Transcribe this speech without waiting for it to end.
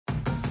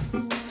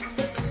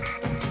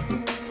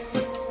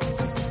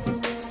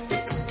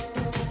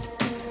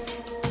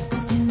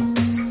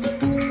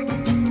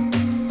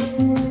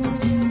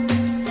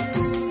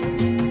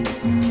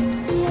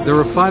There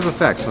are 5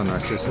 effects on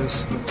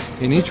Narcissus.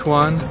 In each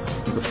one,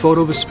 the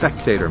photo of a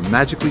spectator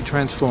magically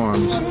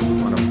transforms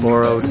on a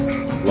borrowed,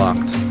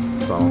 locked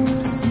phone.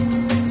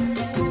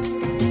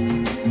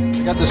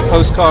 I got this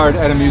postcard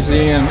at a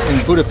museum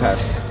in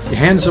Budapest. He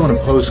hands someone a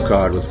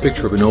postcard with a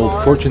picture of an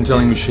old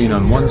fortune-telling machine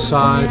on one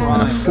side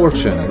and a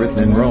fortune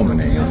written in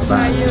Romany on the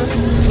back.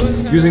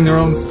 Using their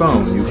own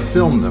phone, you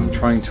film them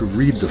trying to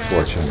read the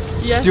fortune.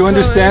 Yes, do you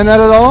understand that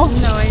at all?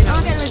 No, I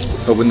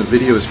don't. But when the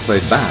video is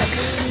played back,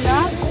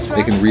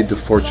 they can read the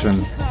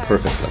fortune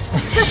perfectly.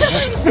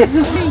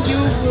 You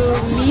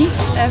will meet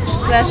a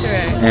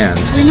flatterer. And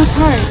Win a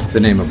card. the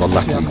name of a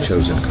lucky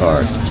chosen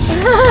card.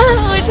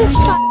 What the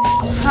fuck?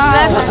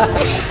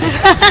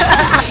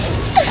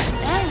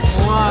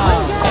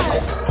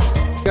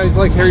 Wow. You guys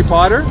like Harry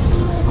Potter?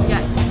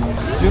 Yes.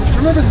 Do you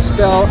remember the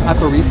spell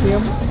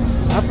Aparecium?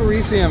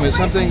 Aparecium is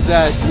something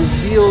that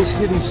reveals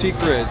hidden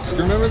secrets. Do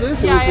you remember this?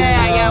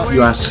 Yeah.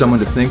 You ask someone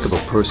to think of a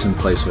person,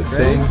 place, or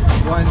thing.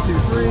 1, 2,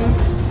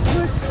 3.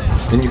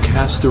 Then you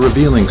cast the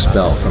revealing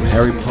spell from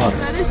Harry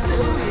Potter,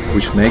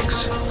 which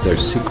makes their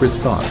secret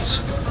thoughts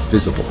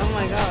visible. Oh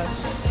my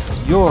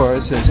gosh.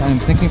 Yours says, I am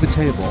thinking of a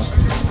table.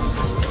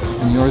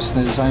 And yours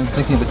says, I am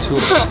thinking of a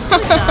tulip.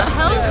 What the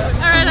hell?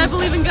 Alright, I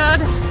believe in God.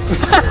 What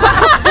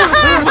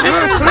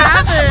just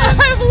happened?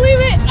 I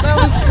believe it. That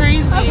was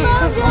crazy.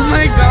 Oh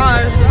my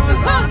gosh, that was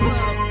awesome.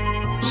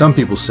 Some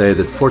people say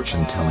that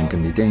fortune telling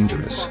can be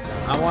dangerous.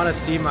 I want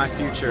to see my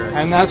future.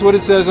 And that's what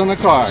it says on the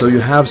card. So you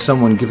have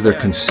someone give their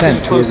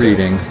consent to a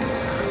reading,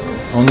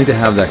 only to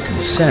have that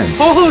consent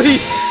Holy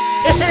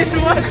shit!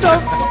 What the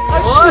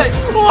fuck?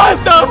 What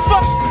the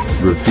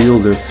fuck? reveal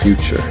their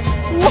future.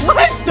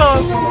 What the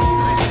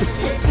fuck?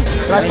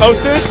 Can I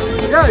post this?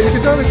 Yeah, you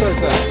can totally post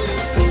that.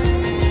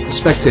 The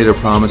spectator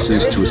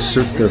promises to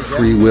assert their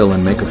free will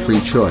and make a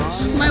free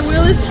choice. My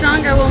will is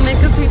strong, I will make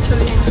a free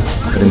choice.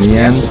 But in the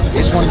end,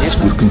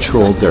 you've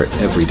controlled their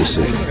every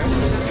decision.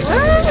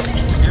 What?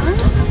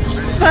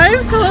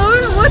 5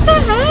 code? What the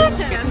heck?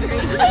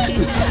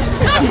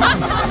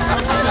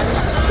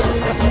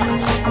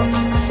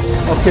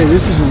 Okay,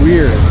 this is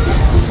weird.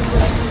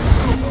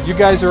 You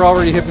guys are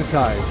already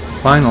hypnotized.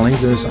 Finally,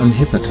 there's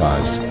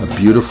Unhypnotized, a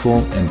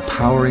beautiful,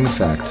 empowering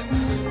effect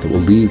that will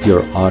leave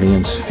your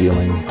audience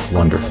feeling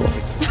wonderful.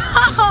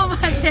 Oh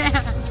my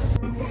damn!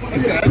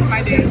 Okay,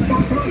 my day.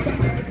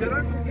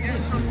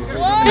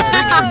 Whoa!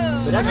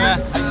 There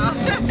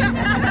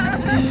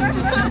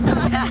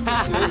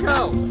you go.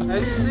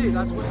 As you see,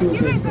 that's what You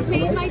guys have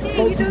made my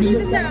day. You don't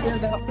even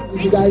know.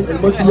 You guys,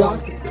 much luck.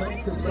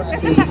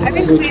 I've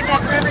been cleaning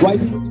that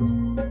forever.